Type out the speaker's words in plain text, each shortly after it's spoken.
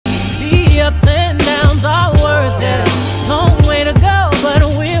ups and downs are worth it. Long way to go, but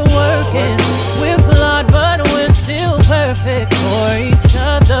we're working. We're flawed, but we're still perfect for each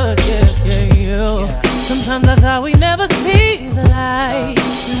other. Yeah. Sometimes I thought we'd never see the light.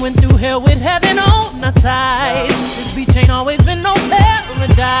 We went through hell with heaven on our side. This beach ain't always been no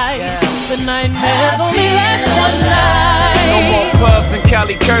paradise, but nightmares only last one night. No more clubs and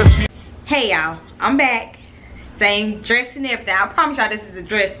Cali curfew. Hey y'all, I'm back. Same dress and everything. I promise y'all this is a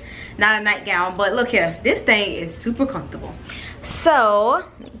dress, not a nightgown. But look here, this thing is super comfortable. So,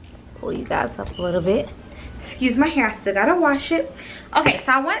 let me pull you guys up a little bit. Excuse my hair, I still gotta wash it. Okay,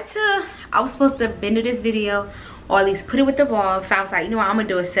 so I was supposed to been do this video, or at least put it with the vlog. So I was like, you know what, I'm gonna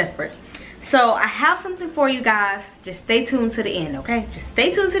do it separate. So I have something for you guys. Just stay tuned to the end, okay? Just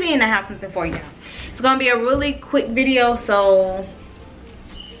stay tuned to the end. I have something for you now. It's gonna be a really quick video, so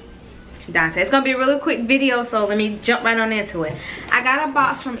Don said it's gonna be a really quick video, so let me jump right on into it. I got a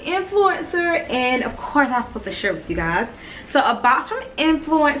box from Influencer, and of course I was supposed to share with you guys. So a box from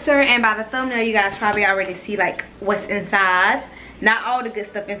Influencer, and by the thumbnail you guys probably already see like what's inside. Not all the good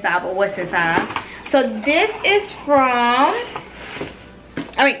stuff inside, but what's inside. So this is from,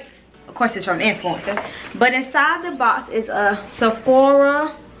 of course it's from Influencer, but inside the box is a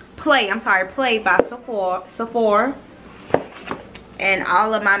Play by Sephora. And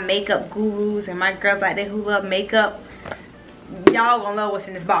all of my makeup gurus and my girls out there who love makeup, y'all gonna love what's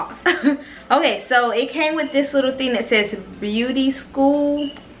in this box. Okay, so it came with this little thing that says Beauty School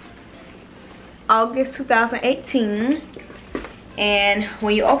August 2018. And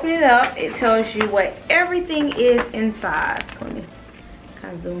when you open it up, it tells you what everything is inside. So let me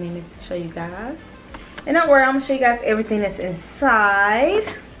kind of zoom in and show you guys. And don't worry, I'm gonna show you guys everything that's inside.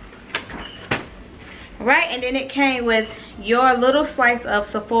 Right, and then it came with your little slice of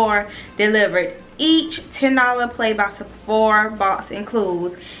Sephora delivered. Each $10 Play by Sephora box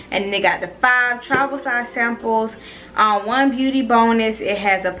includes, and then they got the 5 travel size samples, 1 beauty bonus. It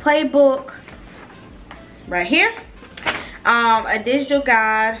has a playbook right here, a digital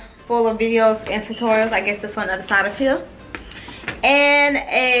guide full of videos and tutorials. I guess that's on the other side of here, and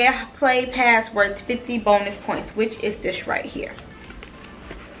a play pass worth 50 bonus points, which is this right here.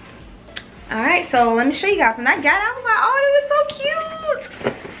 Alright, so let me show you guys. When I got it, I was like, oh, it was so cute.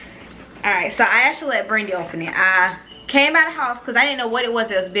 Alright, so I actually let Brandy open it. I came by the house because I didn't know what it was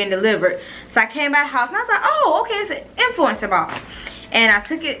that was being delivered. So I came by the house and I was like, oh, okay, it's an Influencer box. And I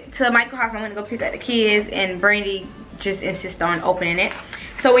took it to Michael's house. I went to go pick up the kids, and Brandy just insisted on opening it.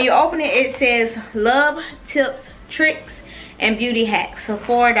 So when you open it, it says love, tips, tricks, and beauty hacks.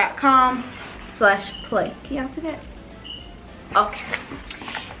 Sephora.com/play. Can y'all see that? Okay.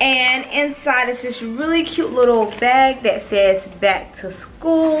 And inside is this really cute little bag that says back to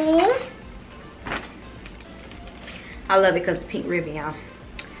school. I love it because it's pink ribbon, y'all.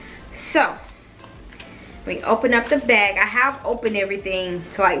 So we open up the bag. I have opened everything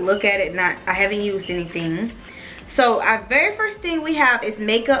to like look at it. I haven't used anything. So our very first thing we have is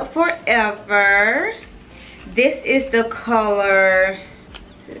Makeup Forever. This is the color,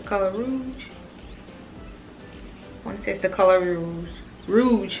 is it the color Rouge? One says the color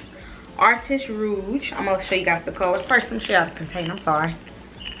Rouge, Artist Rouge. I'm gonna show you guys the color first. Let me show you the container. I'm sorry.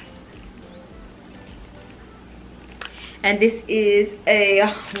 And this is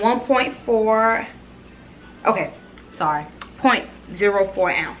a 1.4. Okay, sorry,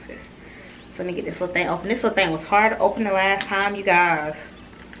 0.04 ounces. So let me get this little thing open. This little thing was hard to open the last time, you guys,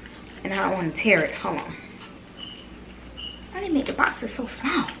 and I don't want to tear it. Hold on. I didn't make the boxes so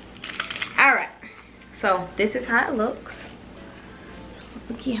small. All right. So this is how it looks.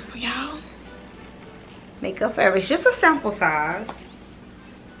 Again for y'all, Makeup Forever. It's just a sample size,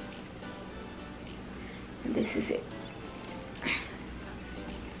 and this is it.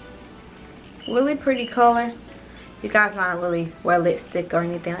 Really pretty color. You guys know I don't really wear lipstick or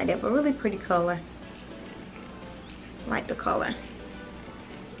anything like that, but really pretty color. Like the color.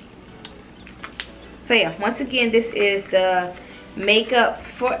 So yeah, once again, this is the Makeup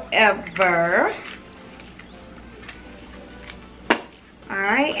Forever.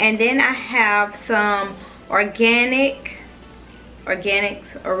 Alright, and then I have some Organics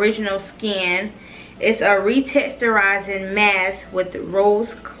Original Skin. It's a retexturizing mask with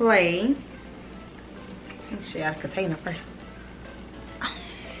rose clay. Let me show you the container first.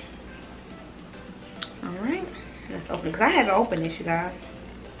 Alright, let's open it because I haven't opened this, you guys.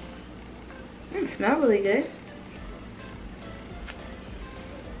 It smells really good.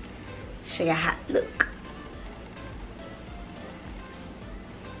 Show you how it look.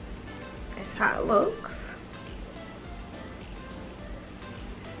 That's how it looks.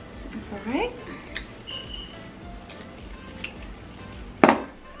 Alright.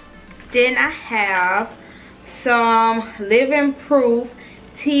 Then I have some Living Proof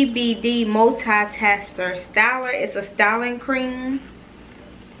TBD Multitasker Styler. It's a styling cream.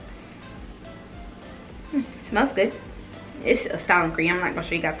 It smells good. It's a styling cream. I'm not gonna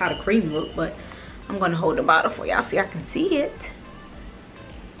show you guys how the cream look, but I'm gonna hold the bottle for y'all so y'all can see it.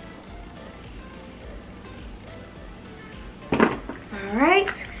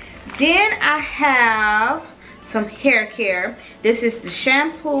 Alright. Then I have some hair care. This is the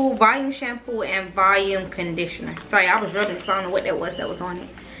shampoo, volume shampoo and volume conditioner. Sorry, I was rubbing, so I don't know what that was on it.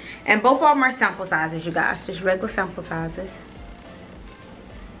 And both of them are sample sizes, you guys. Just regular sample sizes.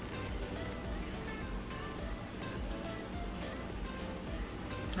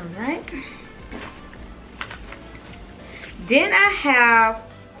 Alright. Then I have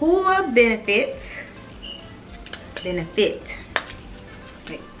Hula Benefit.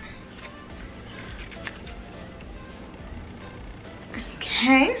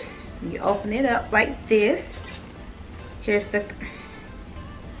 Okay, you open it up like this. Here's the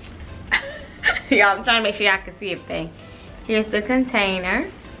y'all, I'm trying to make sure y'all can see everything. Here's the container,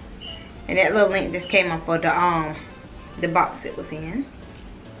 and that little link just came up for the box it was in.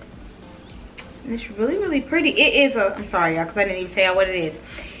 And it's really pretty. It is a, I'm sorry y'all, because I didn't even tell y'all what it is.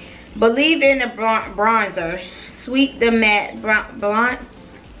 Believe in the bronzer, Sweet the Matte bronzer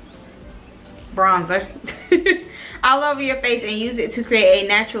all over your face, and use it to create a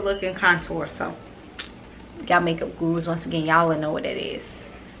natural look and contour. So y'all makeup gurus, once again, y'all will know what it is.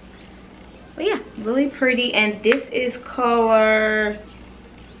 But yeah, really pretty. And this is color,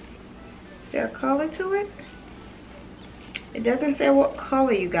 is there a color to it? It doesn't say what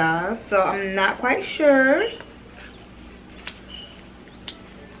color, you guys, so I'm not quite sure.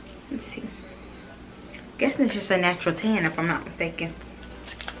 Let's see. Guessing it's just a natural tan if I'm not mistaken.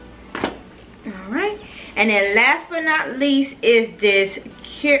 Alright. And then last but not least is this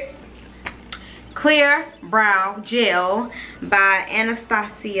Clear Brow Gel by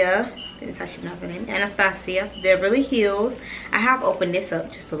Anastasia. That's how she pronounces her name. Anastasia. Beverly Hills. I have opened this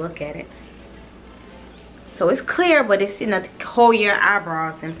up just to look at it. So it's clear, but it's, you know, to hold your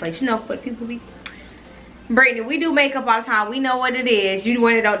eyebrows in place. You know, for people Brittany, we do makeup all the time. We know what it is. You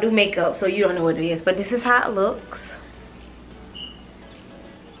want to don't do makeup, so you don't know what it is. But this is how it looks.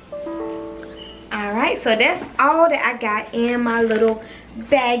 Alright, so that's all that I got in my little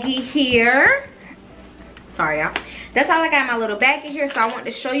baggie here. Sorry, y'all. That's all I got in my little baggie here. So I want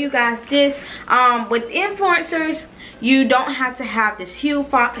to show you guys this. With influencers, you don't have to have this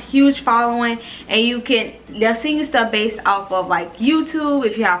huge following, and they'll send you stuff based off of like YouTube.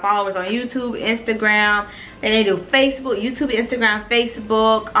 If you have followers on YouTube, Instagram, and they do Facebook, YouTube, Instagram,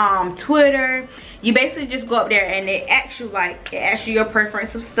 Facebook, Twitter. You basically just go up there and they ask you your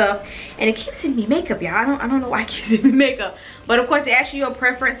preference of stuff, and it keeps sending me makeup, y'all. I don't know why it keeps sending me makeup, but of course it asks you your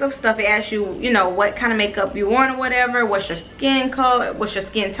preference of stuff. It asks you, you know, what kind of makeup you want or whatever, what's your skin color, what's your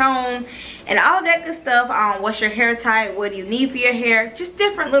skin tone, and all that good stuff. What's your hair type, what do you need for your hair, just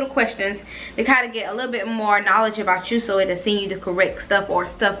different little questions to kind of get a little bit more knowledge about you, so it'll send you the correct stuff or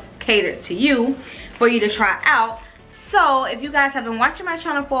stuff catered to you for you to try out. So if you guys have been watching my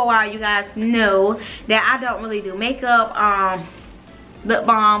channel for a while, you guys know that I don't really do makeup, lip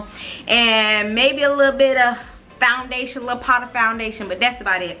balm, and maybe a little bit of foundation, a little pot of foundation, but that's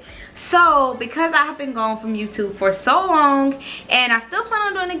about it. So because I have been gone from YouTube for so long, and I still plan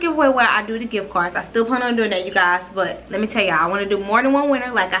on doing a giveaway where I do the gift cards. I still plan on doing that, you guys, but let me tell y'all, I want to do more than one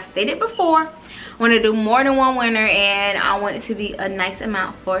winner. Like I stated before, I want to do more than one winner, and I want it to be a nice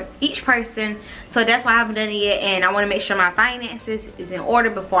amount for each person. So that's why I haven't done it yet, and I want to make sure my finances is in order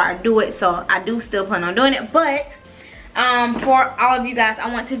before I do it. So I do still plan on doing it, but for all of you guys,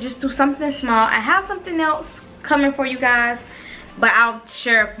 I want to just do something small. I have something else coming for you guys, but I'll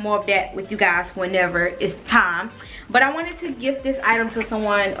share more of that with you guys whenever it's time. But I wanted to gift this item to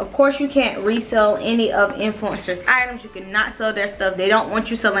someone. Of course, you can't resell any of influencers' items. You cannot sell their stuff. They don't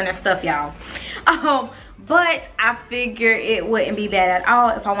want you selling their stuff, y'all. But I figure it wouldn't be bad at all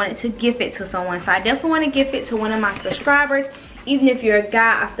if I wanted to gift it to someone. So I definitely want to gift it to one of my subscribers. Even if you're a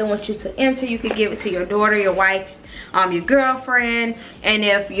guy, I still want you to enter. You could give it to your daughter, your wife, your girlfriend. And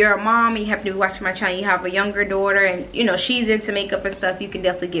if you're a mom and you happen to be watching my channel, you have a younger daughter and you know she's into makeup and stuff, you can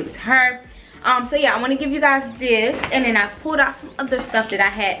definitely give it to her. So yeah, I want to give you guys this, and then I pulled out some other stuff that I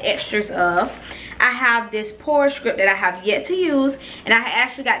had extras of. I have this pore script that I have yet to use, and I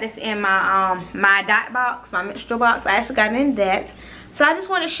actually got this in my my dot box, my menstrual box. I actually got it in that, so I just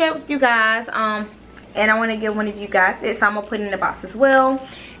want to share it with you guys. And I want to give one of you guys it, so I'm gonna put it in the box as well.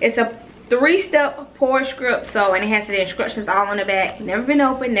 It's a 3-step pore script, so, and it has the instructions all on the back. Never been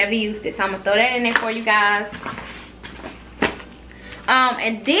opened, never used it, so I'm gonna throw that in there for you guys.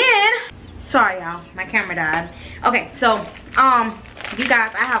 And then, sorry y'all, my camera died. Okay, so you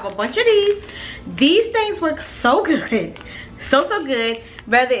guys, I have a bunch of these things work so good, so good.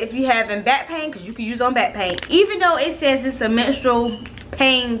 Whether if you having back pain, because you can use on back pain, even though it says it's a menstrual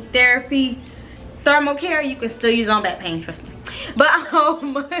pain therapy thermal care, you can still use on back pain, trust me. But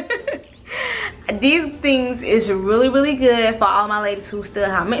these things is really good for all my ladies who still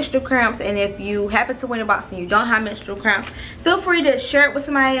have menstrual cramps. And if you happen to win a box and you don't have menstrual cramps, feel free to share it with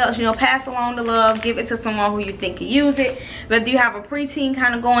somebody else, you know, pass along the love, give it to someone who you think can use it. Whether you have a preteen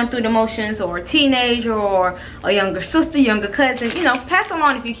kind of going through the motions, or a teenager, or a younger sister, younger cousin, you know, pass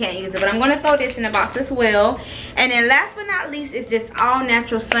along if you can't use it. But I'm going to throw this in the box as well. And then last but not least is this all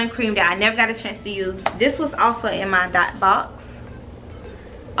natural sun cream that I never got a chance to use. This was also in my dot box.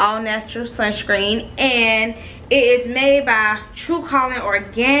 All natural sunscreen, and it is made by True Calling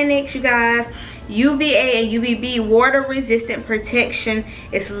Organics, you guys. UVA and UVB water resistant protection.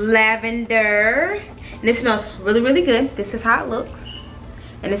 It's lavender and it smells really good. This is how it looks,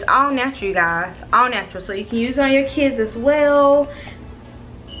 and it's all natural, you guys, all natural, so you can use it on your kids as well.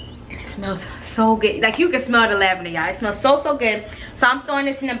 And it smells so good, like you can smell the lavender, y'all. It smells so good. So I'm throwing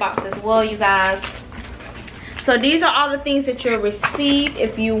this in the box as well, you guys. So these are all the things that you'll receive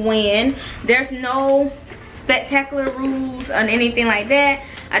if you win. There's no spectacular rules or anything like that.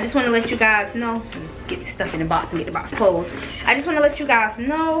 I just want to let you guys know. Get this stuff in the box and get the box closed. I just want to let you guys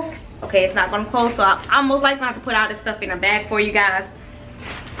know. Okay, it's not going to close, so I'm most likely going to have to put all this stuff in a bag for you guys.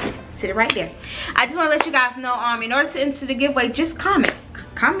 Sit it right there. I just want to let you guys know, in order to enter the giveaway, just comment.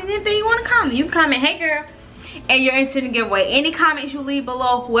 Comment anything you want to comment. You can comment, hey girl, and you're entered in the giveaway. Any comments you leave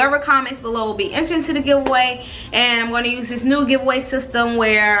below, whoever comments below will be entered into the giveaway. And I'm going to use this new giveaway system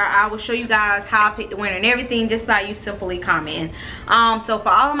where I will show you guys how I pick the winner and everything just by you simply commenting. So for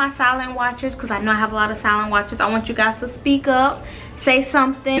all of my silent watchers, because I know I have a lot of silent watchers, I want you guys to speak up, say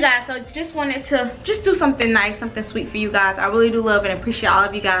something, you guys. So just wanted to do something nice, something sweet for you guys. I really do love and appreciate all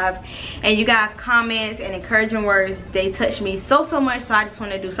of you guys, and you guys comments and encouraging words, they touch me so much. So I just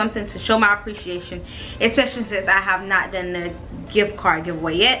want to do something to show my appreciation, especially since I have not done the gift card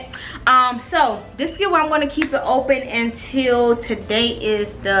giveaway yet. So this giveaway, I'm going to keep it open until today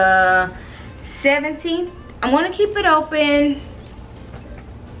is the 17th. I'm going to keep it open.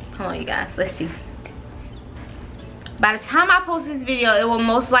 Hold on, you guys, let's see. By the time I post this video, it will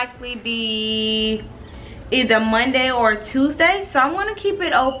most likely be either Monday or Tuesday. So I'm going to keep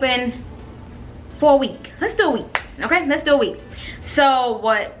it open for a week. Let's do a week. Okay, let's do a week. So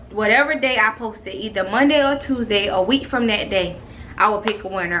whatever day I post it, either Monday or Tuesday, a week from that day, I will pick a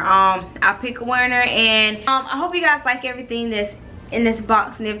winner. I'll pick a winner, and I hope you guys like everything that's in this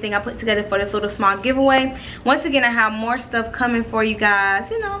box and everything I put together for this little small giveaway. Once again, I have more stuff coming for you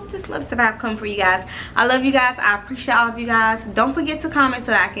guys, you know, just little stuff I have coming for you guys. I love you guys. I appreciate all of you guys. Don't forget to comment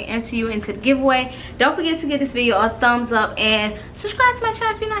so that I can enter you into the giveaway. Don't forget to give this video a thumbs up and subscribe to my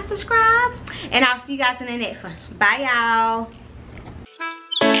channel if you're not subscribed, and I'll see you guys in the next one. Bye y'all.